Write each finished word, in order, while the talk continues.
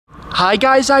Hi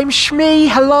guys, I'm Shmee,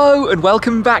 hello and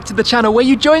welcome back to the channel where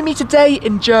you join me today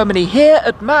in Germany here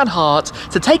at Manhart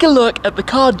to take a look at the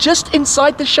car just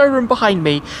inside the showroom behind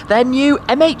me, their new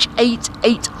MH8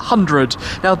 800.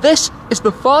 Now this is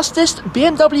the fastest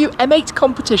BMW M8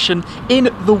 competition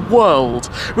in the world.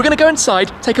 We're going to go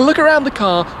inside, take a look around the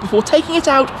car before taking it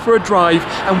out for a drive,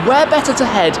 and where better to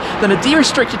head than a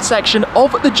de-restricted section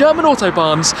of the German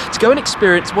Autobahns to go and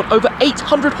experience what over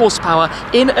 800 horsepower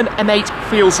in an M8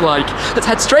 feels like. Let's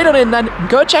head straight on in then and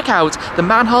go check out the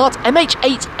Manhart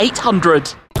MH8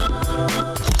 800.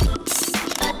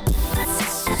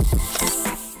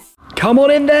 Come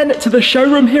on in then to the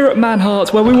showroom here at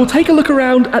Manhart, where we will take a look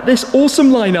around at this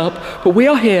awesome lineup, but we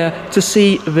are here to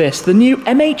see this, the new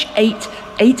MH8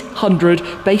 800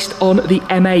 based on the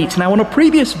M8. Now on a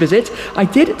previous visit, I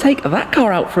did take that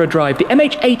car out for a drive, the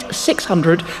MH8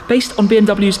 600 based on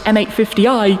BMW's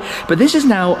M850i, but this is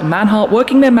now Manhart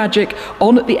working their magic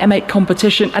on the M8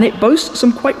 competition, and it boasts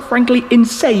some quite frankly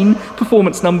insane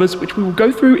performance numbers, which we will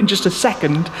go through in just a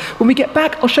second. When we get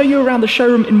back, I'll show you around the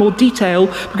showroom in more detail,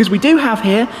 because we do have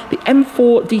here the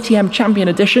M4 DTM Champion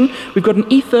Edition, we've got an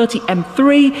E30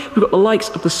 M3, we've got the likes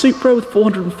of the Supra with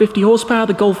 450 horsepower,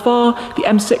 the Golf R,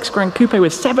 the M6 Grand Coupe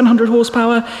with 700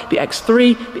 horsepower, the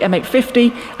X3, the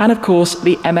M850, and of course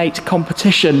the M8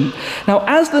 Competition. Now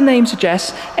as the name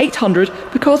suggests, 800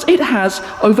 because it has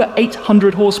over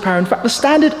 800 horsepower. In fact, the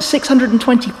standard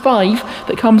 625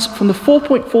 that comes from the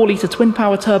 4.4 litre twin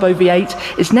power turbo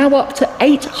V8 is now up to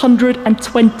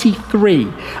 823,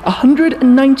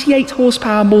 198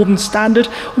 horsepower more than standard,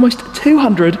 almost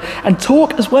 200, and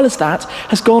torque as well as that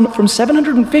has gone from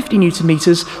 750 newton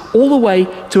meters all the way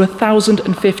to 1,050,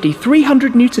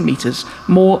 300 newton meters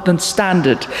more than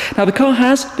standard. Now the car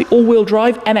has the all-wheel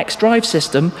drive MX drive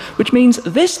system, which means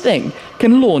this thing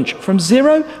can launch from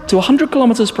 0 to 100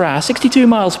 kilometers per hour, 62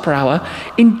 miles per hour,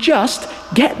 in just,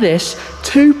 get this,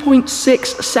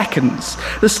 2.6 seconds.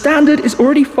 The standard is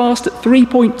already fast at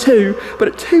 3.2, but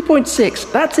at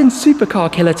 2.6, that's in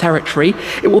supercar killer territory.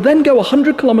 It will then go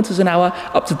 100 kilometers an hour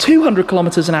up to 200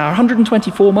 kilometers an hour,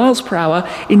 124 miles per hour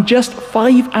in just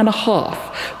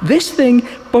 5.5. This thing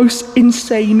boasts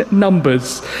insane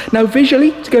numbers. Now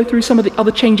visually, to go through some of the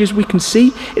other changes we can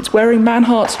see, it's wearing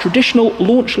Manhart's traditional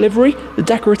launch livery, the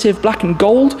decorative black and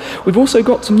gold. We've also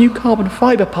got some new carbon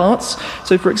fiber parts.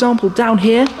 So for example, down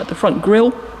here at the front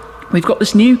grille, we've got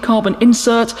this new carbon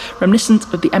insert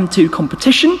reminiscent of the M2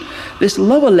 Competition. This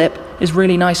lower lip is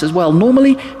really nice as well.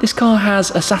 Normally, this car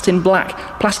has a satin black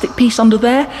plastic piece under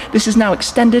there. This is now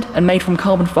extended and made from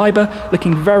carbon fiber,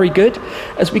 looking very good.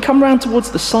 As we come round towards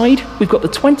the side, we've got the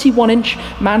 21-inch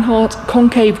Manhart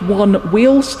Concave 1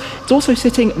 wheels. It's also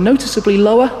sitting noticeably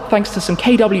lower, thanks to some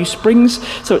KW springs,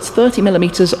 so it's 30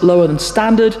 millimeters lower than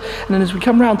standard. And then as we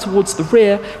come round towards the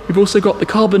rear, we've also got the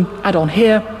carbon add-on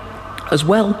here, as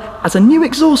well as a new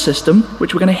exhaust system,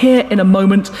 which we're going to hear in a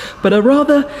moment, but a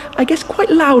rather, I guess, quite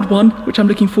loud one, which I'm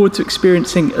looking forward to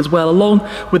experiencing as well, along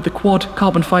with the quad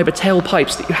carbon fiber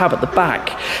tailpipes that you have at the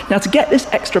back. Now to get this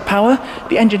extra power,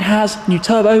 the engine has new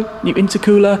turbo, new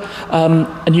intercooler,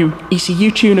 a new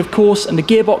ECU tune of course, and the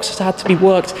gearbox has had to be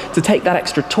worked to take that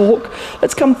extra torque.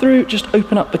 Let's come through, just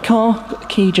open up the car, got the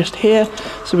key just here,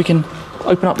 so we can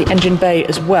open up the engine bay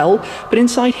as well. But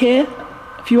inside here,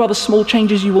 a few other small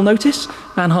changes you will notice,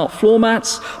 Manhart floor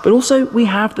mats, but also we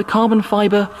have the carbon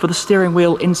fiber for the steering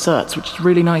wheel inserts, which is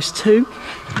really nice too.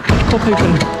 Pop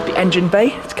open the engine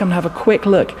bay to come and have a quick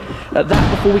look at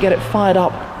that before we get it fired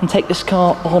up and take this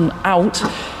car on out.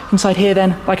 Inside here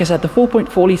then, like I said, the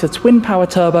 4.4 litre twin power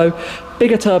turbo,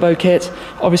 bigger turbo kit,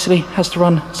 obviously has to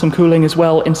run some cooling as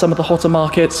well in some of the hotter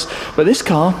markets, but this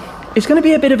car, it's going to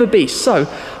be a bit of a beast. So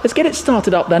let's get it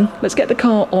started up then. Let's get the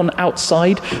car on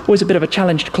outside. Always a bit of a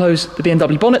challenge to close the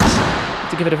BMW bonnets,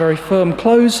 to give it a very firm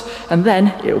close, and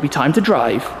then it will be time to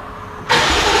drive.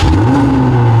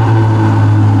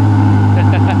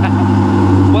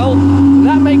 Well,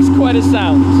 that makes quite a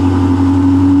sound.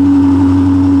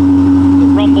 It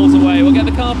rumbles away. We'll get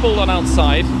the car pulled on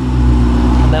outside,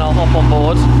 and then I'll hop on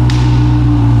board.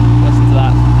 Listen to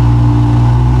that.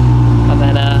 And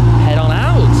then head on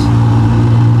out.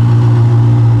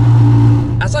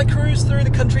 As I cruise through the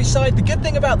countryside, the good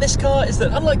thing about this car is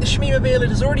that unlike the Shmeemobile, it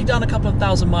has already done a couple of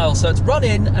thousand miles, so it's run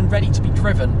in and ready to be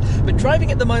driven. But driving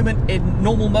at the moment in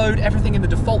normal mode, everything in the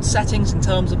default settings in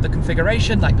terms of the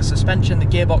configuration, like the suspension, the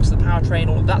gearbox, the powertrain,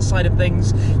 all of that side of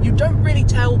things, you don't really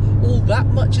tell all that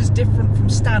much is different from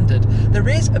standard. There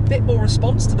is a bit more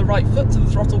response to the right foot, to the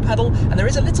throttle pedal, and there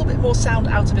is a little bit more sound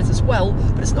out of it as well,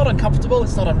 but it's not uncomfortable,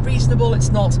 it's not unreasonable, it's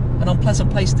not an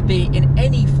unpleasant place to be in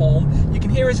any form. You can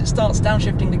hear as it starts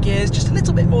downshifting the gears, just a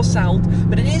little bit more sound,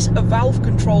 but it is a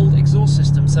valve-controlled exhaust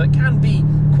system, so it can be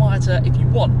quieter if you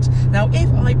want. Now,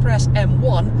 if I press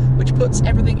M1, which puts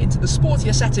everything into the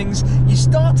sportier settings, you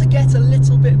start to get a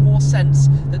little bit more sense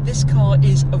that this car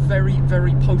is a very,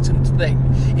 very potent thing.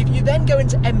 If you then go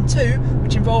into M2,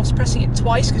 which involves pressing it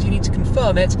twice because you need to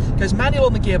confirm it, goes manual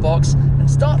on the gearbox, and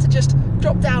start to just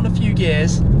drop down a few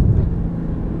gears,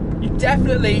 you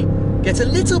definitely get a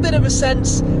little bit of a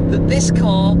sense that this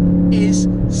car is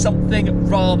something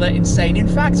rather insane. In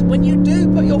fact, when you do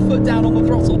put your foot down on the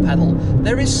throttle pedal,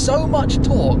 there is so much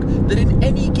torque that in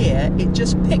any gear it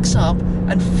just picks up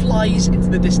and flies into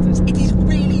the distance. It is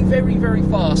really very, very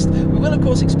fast. We will of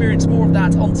course experience more of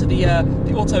that onto the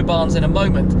Autobahns in a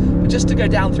moment, but just to go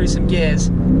down through some gears,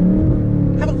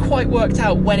 haven't quite worked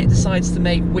out when it decides to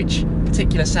make which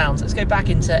particular sounds. Let's go back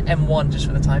into M1 just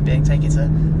for the time being, take it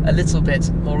a little bit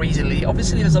more easily.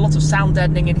 Obviously there's a lot of sound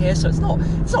deadening in here, so it's not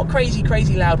crazy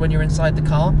loud when you're inside the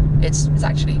car. It's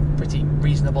actually pretty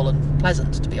reasonable and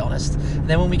pleasant, to be honest. And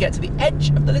then when we get to the edge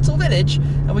of the little village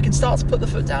and we can start to put the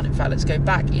foot down, in fact let's go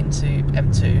back into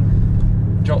M2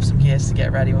 and drop some gears to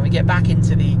get ready. When we get back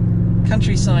into the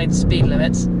countryside speed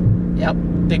limits, yep,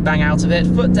 big bang out of it,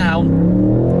 foot down.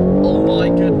 Oh my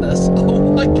goodness,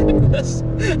 oh my goodness.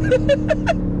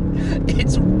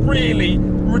 It's really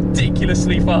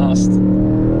ridiculously fast.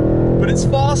 But it's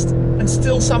fast and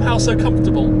still somehow so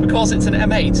comfortable because it's an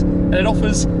M8 and it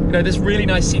offers, you know, this really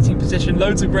nice seating position,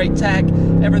 loads of great tech,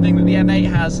 everything that the M8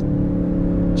 has,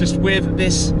 just with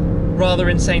this rather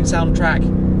insane soundtrack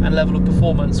and level of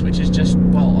performance, which is just,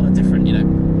 well, on a different, you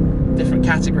know, different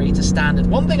category to standard.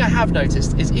 One thing I have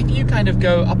noticed is if you kind of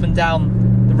go up and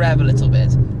down the rev a little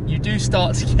bit, you do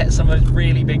start to get some of those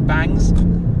really big bangs.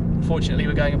 Unfortunately,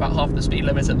 we're going about half the speed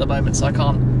limit at the moment, so I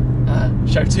can't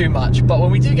show too much. But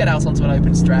when we do get out onto an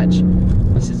open stretch,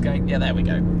 this is going, yeah, there we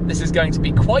go. This is going to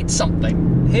be quite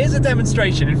something. Here's a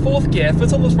demonstration in fourth gear,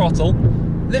 foot on the throttle,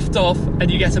 lift off, and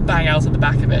you get a bang out of the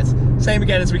back of it. Same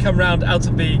again as we come round out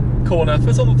of the corner,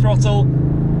 foot on the throttle,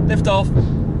 lift off,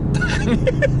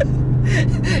 bang.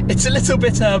 It's a little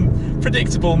bit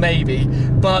predictable maybe,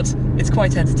 but it's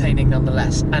quite entertaining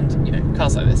nonetheless. And you know,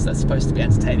 cars like this, they're supposed to be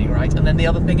entertaining, right? And then the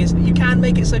other thing is that you can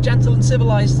make it so gentle and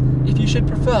civilized if you should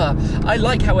prefer. I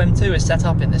like how M2 is set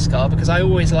up in this car because I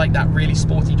always like that really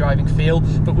sporty driving feel,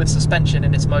 but with suspension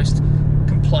in its most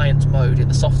compliant mode, in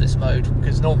the softest mode,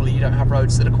 because normally you don't have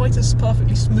roads that are quite as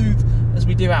perfectly smooth as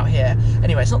we do out here.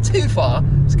 Anyway, it's not too far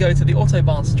to go to the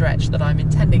Autobahn stretch that I'm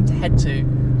intending to head to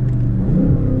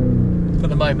for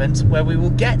the moment, where we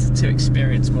will get to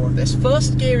experience more of this.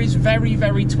 First gear is very,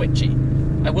 very twitchy.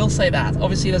 I will say that.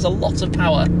 Obviously there's a lot of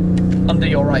power under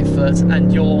your right foot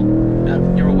and you're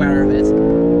aware of it.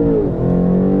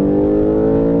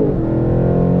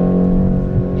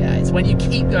 Yeah, it's when you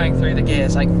keep going through the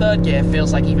gears, like third gear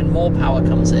feels like even more power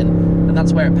comes in, and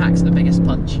that's where it packs the biggest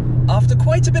punch. After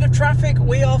quite a bit of traffic,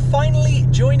 we are finally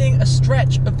joining a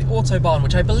stretch of the Autobahn,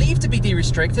 which I believe to be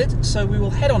de-restricted, so we will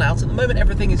head on out. At the moment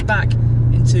everything is back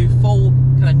into full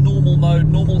kind of normal mode,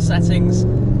 normal settings,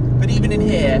 but even in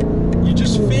here, you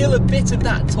just feel a bit of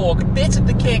that torque, a bit of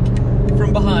the kick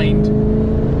from behind.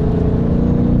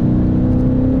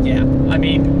 Yeah, I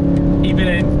mean, even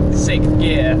in sixth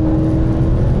gear,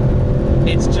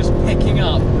 it's just picking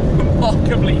up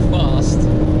remarkably fast.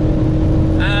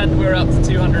 And we're up to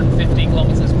 250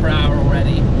 kilometers per hour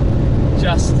already.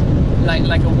 Just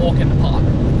like a walk in the park.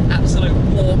 Absolute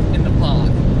walk in the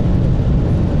park.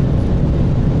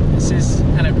 This is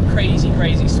kind of crazy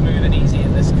smooth and easy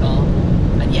in this car.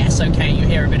 And yes, okay, you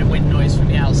hear a bit of wind noise from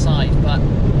the outside, but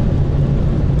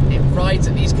it rides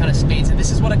at these kind of speeds. And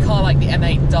this is what a car like the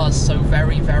M8 does so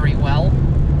very, very well.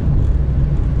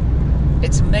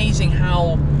 It's amazing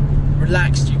how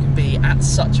relaxed you can be at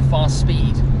such a fast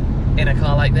speed in a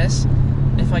car like this.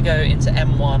 If I go into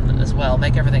M1 as well,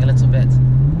 make everything a little bit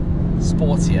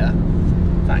sportier.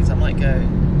 In fact, I might go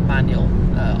manual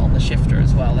on the shifter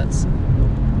as well. Let's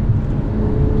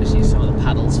just use some of the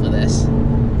paddles for this.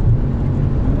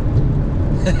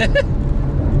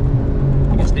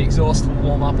 I guess the exhaust will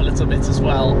warm up a little bit as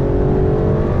well.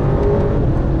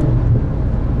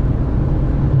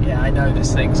 Yeah, I know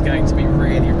this thing's going to be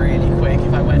really, really quick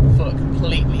if I went foot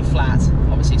completely flat.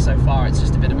 Obviously so far it's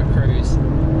just a bit of a cruise.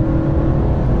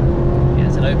 Yeah,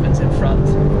 as it opens in front,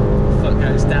 the foot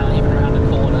goes down even around the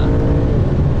corner.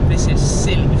 This is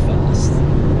silly fast.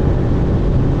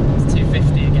 It's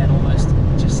 250 again almost,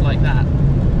 just like that.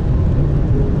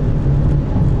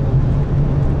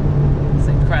 It's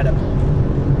incredible.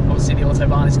 Obviously the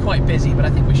Autobahn is quite busy, but I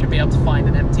think we should be able to find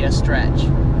an emptier stretch.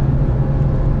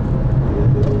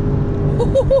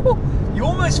 You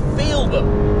almost feel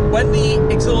them. When the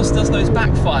exhaust does those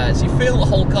backfires, you feel the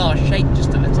whole car shake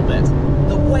just a little bit.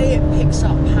 The way it picks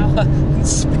up power and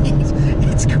speed,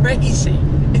 it's crazy.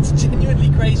 It's genuinely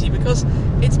crazy because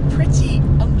it's pretty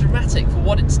undramatic for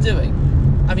what it's doing.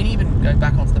 I mean, even going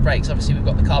back onto the brakes, obviously we've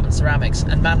got the carbon ceramics,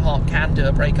 and Manhart can do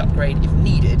a brake upgrade if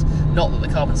needed. Not that the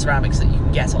carbon ceramics that you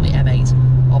can get on the M8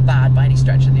 are bad by any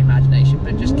stretch of the imagination,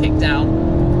 but just kick down,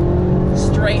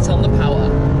 straight on the power.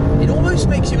 It almost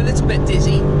makes you a little bit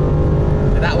dizzy.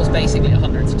 That was basically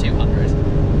 100 to 200.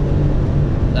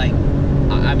 Like,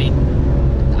 I mean,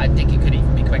 I think it could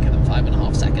even be quicker than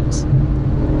 5.5 seconds.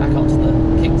 Back onto the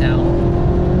kick down.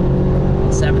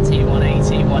 170,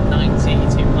 180,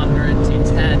 190, 200,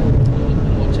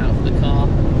 210. Watch out for the car.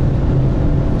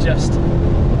 Just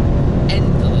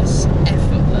endless,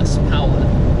 effortless power.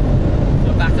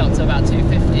 We're back up to about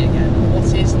 250 again. What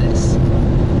is this?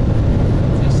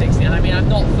 260. And I mean, I'm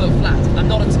not foot flat. I'm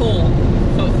not at all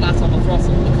foot flat on the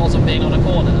throttle because of being on a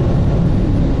corner.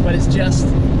 But it's just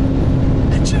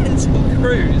a gentle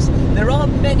cruise. There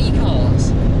aren't many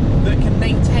cars that can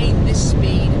maintain this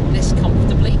speed this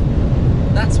comfortably.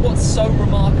 That's what's so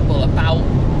remarkable about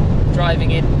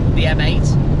driving in the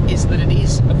M8, is that it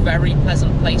is a very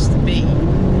pleasant place to be,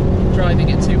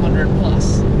 driving at 200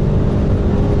 plus.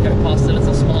 Go past a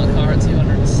little smart car at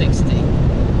 260.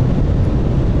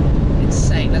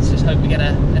 Insane. Let's just hope we get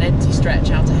an empty stretch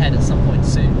out ahead at some point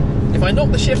soon. If I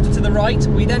knock the shifter to the right,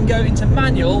 we then go into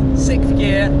manual, 6th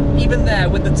gear. Even there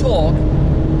with the torque,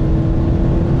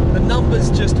 the numbers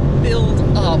just build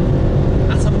up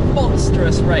at a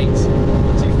monstrous rate.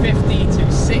 250,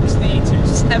 260,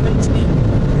 270,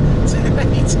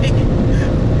 280,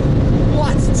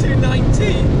 what, 290?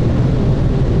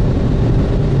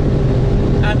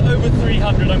 And over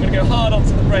 300, I'm going to go hard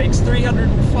onto the brakes,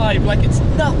 305, like it's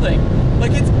nothing.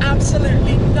 Like it's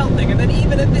absolutely nothing. And then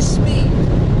even at this speed,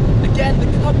 again,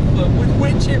 the comfort with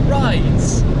which it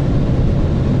rides.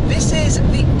 This is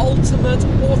the ultimate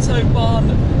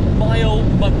Autobahn mile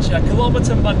muncher,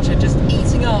 kilometre muncher, just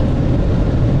eating up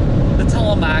the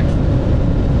tarmac.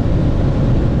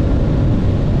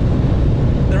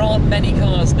 There aren't many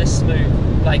cars this smooth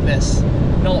like this,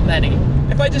 not many.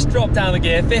 If I just drop down the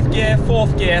gear, 5th gear,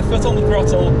 4th gear, foot on the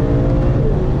throttle,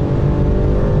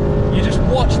 you just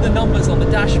watch the numbers on the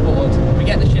dashboard. We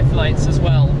get the shift lights as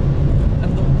well,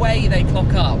 and the way they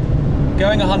clock up.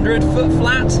 Going 100, foot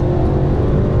flat.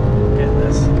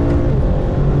 Goodness.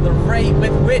 The rate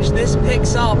with which this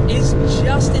picks up is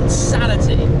just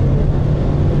insanity.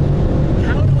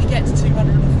 How do we get to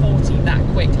 240 that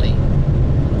quickly?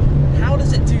 How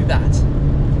does it do that?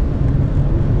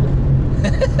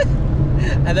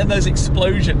 And then those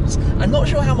explosions. I'm not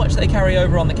sure how much they carry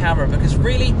over on the camera, because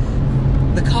really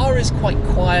the car is quite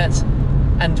quiet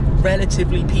and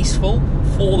relatively peaceful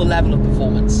for the level of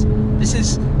performance. This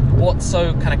is what's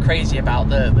so kind of crazy about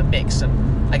the mix,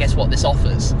 and I guess what this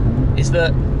offers is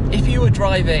that if you were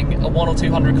driving a 100 or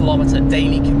 200 kilometre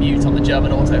daily commute on the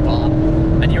German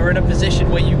Autobahn, and you were in a position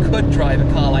where you could drive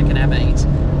a car like an M8,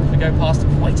 we go past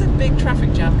quite a big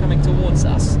traffic jam coming towards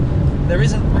us, there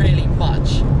isn't really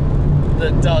much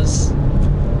that does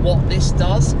what this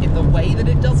does in the way that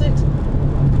it does it.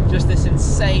 Just this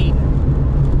insane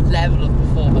level of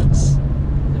performance.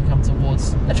 We come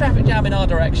towards a traffic jam in our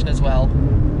direction as well.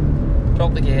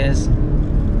 Drop the gears,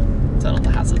 turn on the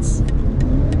hazards.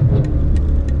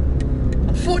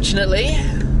 Unfortunately,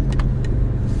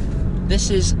 this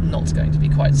is not going to be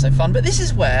quite so fun, but this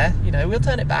is where, you know, we'll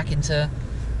turn it back into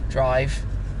drive.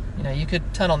 You know, you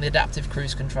could turn on the adaptive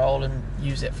cruise control and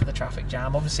use it for the traffic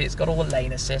jam. Obviously, it's got all the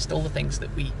lane assist, all the things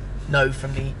that we know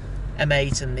from the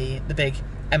M8 and the big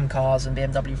M cars and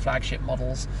BMW flagship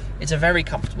models. It's a very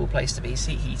comfortable place to be.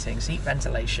 Seat heating, seat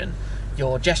ventilation,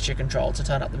 your gesture control to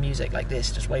turn up the music like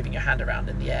this, just waving your hand around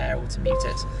in the air, or to mute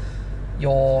it.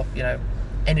 Your, you know,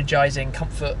 energizing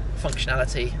comfort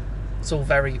functionality. It's all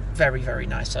very, very, very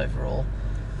nice overall.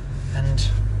 And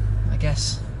I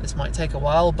guess this might take a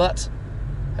while, but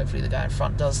hopefully the guy in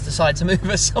front does decide to move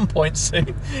at some point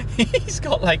soon. He's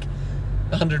got like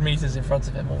 100 meters in front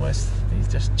of him almost. He's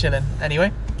just chilling.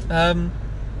 Anyway,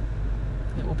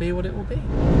 it will be what it will be.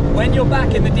 When you're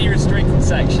back in the de-restricted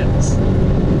sections,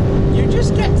 you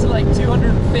just get to like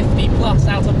 250 plus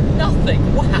out of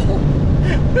nothing. Wow.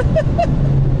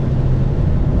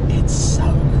 It's so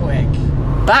quick.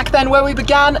 Back then where we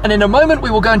began, and in a moment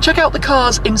we will go and check out the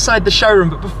cars inside the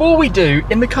showroom. But before we do,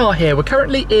 in the car here, we're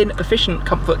currently in efficient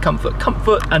comfort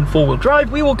and four-wheel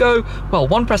drive. We will go, well,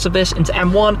 one press of this into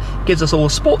M1 gives us all the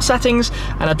sport settings,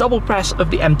 and a double press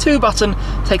of the M2 button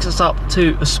takes us up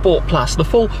to the Sport Plus, the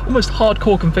full, almost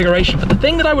hardcore configuration. But the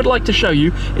thing that I would like to show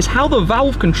you is how the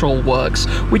valve control works,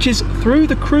 which is through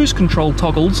the cruise control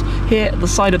toggles here at the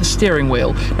side of the steering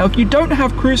wheel. Now, if you don't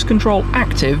have cruise control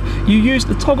active, you use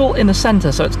the toggle in the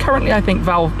center. So it's currently, I think,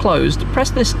 valve closed.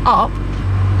 Press this up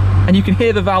and you can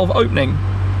hear the valve opening.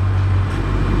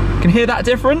 You can hear that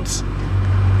difference,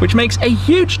 which makes a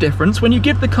huge difference when you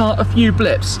give the car a few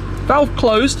blips. Valve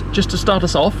closed, just to start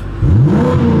us off.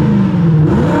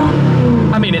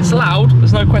 I mean, it's loud,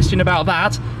 there's no question about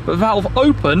that, but valve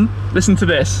open, listen to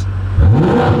this.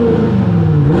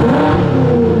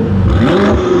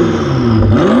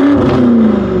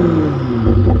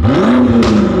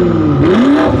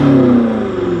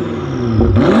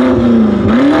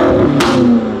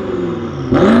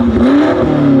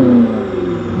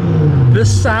 The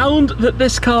sound that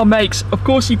this car makes, of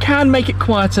course you can make it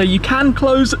quieter, you can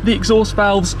close the exhaust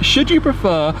valves should you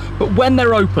prefer, but when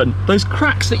they're open, those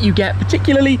cracks that you get,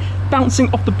 particularly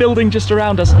bouncing off the building just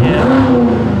around us here,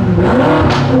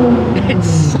 it's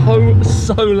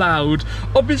so loud.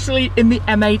 Obviously in the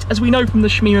M8, as we know from the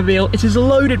Shmeemobile, it is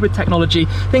loaded with technology,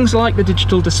 things like the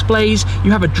digital displays.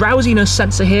 You have a drowsiness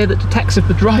sensor here that detects if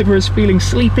the driver is feeling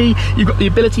sleepy. You've got the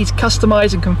ability to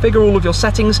customize and configure all of your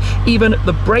settings, even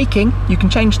the braking. You can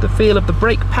change the feel of the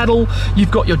brake pedal.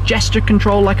 You've got your gesture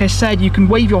control, like I said. You can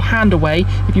wave your hand away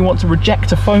if you want to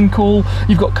reject a phone call.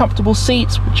 You've got comfortable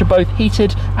seats, which are both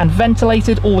heated and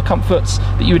ventilated, all the comforts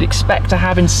that you would expect to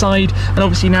have inside. And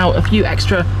obviously now a few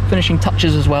extra finishing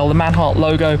touches as well, the Manhart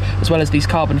logo, as well as these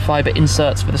carbon fiber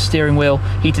inserts for the steering wheel,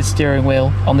 heated steering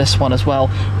wheel on this one as well.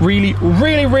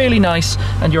 Really nice.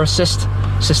 And your assist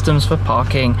systems for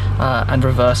parking and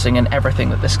reversing and everything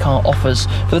that this car offers.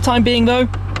 For the time being though,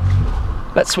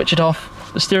 let's switch it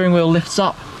off. The steering wheel lifts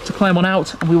up to climb on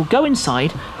out, and we will go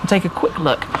inside and take a quick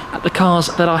look at the cars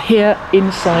that are here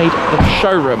inside the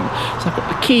showroom. So I've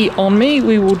got the key on me.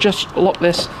 We will just lock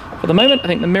this for the moment. I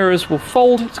think the mirrors will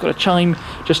fold. It's got a chime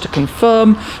just to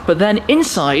confirm. But then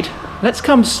inside, let's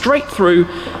come straight through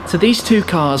to these two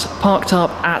cars parked up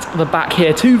at the back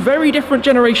here. Two very different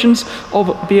generations of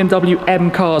BMW M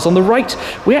cars. On the right,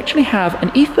 we actually have an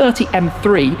E30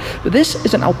 M3, but this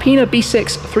is an Alpina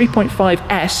B6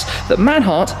 3.5S that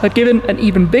Manhart had given an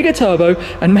even bigger turbo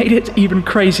and made it even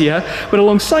crazier. But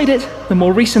alongside it, the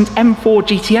more recent M4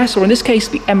 GTS, or in this case,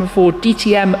 the M4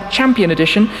 DTM Champion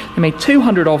Edition. They made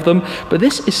 200 of them, but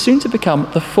this is soon to become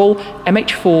the full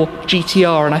MH4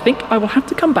 GTR, and I think I will have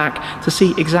to come back to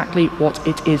see exactly what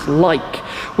it is like.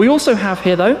 We also have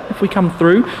here though, if we come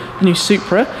through, the new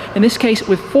Supra, in this case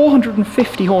with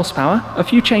 450 horsepower, a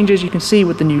few changes you can see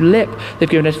with the new lip. They've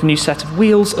given it a new set of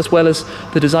wheels as well as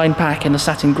the design pack in the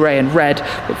satin grey and red,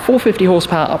 but 450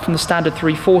 horsepower up from the standard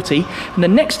 340. And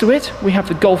then next to it we have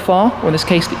the Golf R, or in this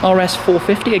case the RS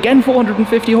 450, again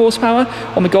 450 horsepower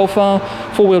on the Golf R,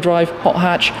 four-wheel drive, hot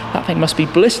hatch. That thing must be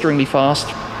blisteringly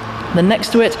fast. And then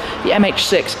next to it, the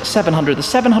MH6 700, the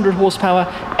 700 horsepower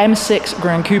M6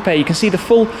 Grand Coupe. You can see the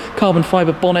full carbon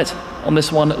fiber bonnet on this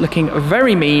one looking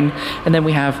very mean. And then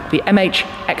we have the MH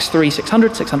X3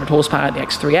 600 horsepower, the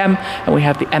X3M, and we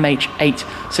have the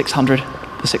MH8 600,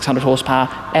 the 600 horsepower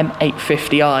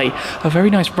M850i. A very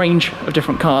nice range of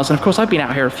different cars. And of course, I've been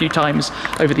out here a few times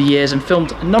over the years and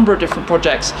filmed a number of different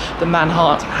projects that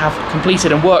Manhart have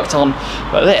completed and worked on.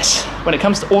 But this, when it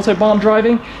comes to Autobahn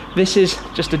driving, this is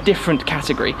just a different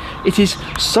category. It is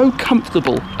so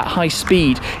comfortable at high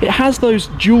speed. It has those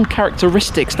dual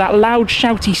characteristics, that loud,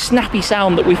 shouty, snappy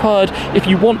sound that we've heard if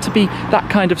you want to be that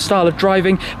kind of style of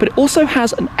driving, but it also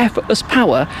has an effortless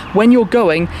power when you're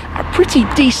going at pretty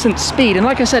decent speed. And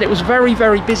like I said, it was very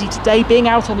busy today. Being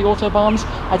out on the Autobahns,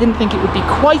 I didn't think it would be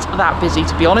quite that busy,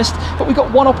 to be honest, but we got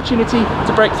one opportunity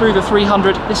to break through the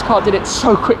 300. This car did it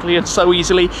so quickly and so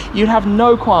easily. You'd have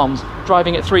no qualms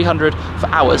driving at 300 for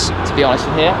hours, to be honest,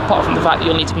 in here, apart from the fact that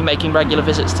you'll need to be making regular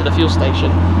visits to the fuel station.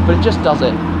 But it just does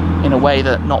it in a way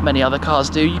that not many other cars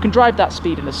do. You can drive that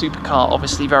speed in a supercar,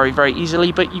 obviously, very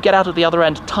easily, but you get out of the other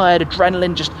end tired,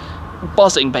 adrenaline just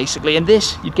buzzing, basically. And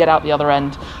this, you'd get out the other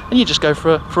end and you just go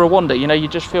for a wander, you know, you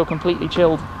just feel completely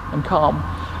chilled and calm.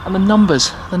 And the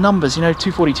numbers, you know,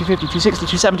 240, 250, 260,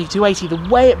 270, 280, the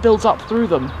way it builds up through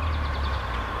them,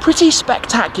 pretty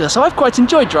spectacular. So I've quite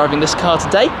enjoyed driving this car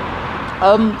today.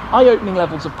 Eye-opening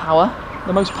levels of power,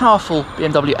 the most powerful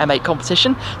BMW M8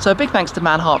 Competition. So a big thanks to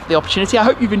Manhart for the opportunity. I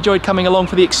hope you've enjoyed coming along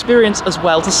for the experience as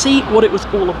well, to see what it was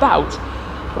all about.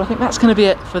 But I think that's going to be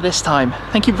it for this time.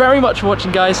 Thank you very much for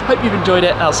watching, guys. Hope you've enjoyed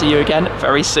it. I'll see you again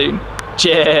very soon.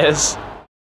 Cheers.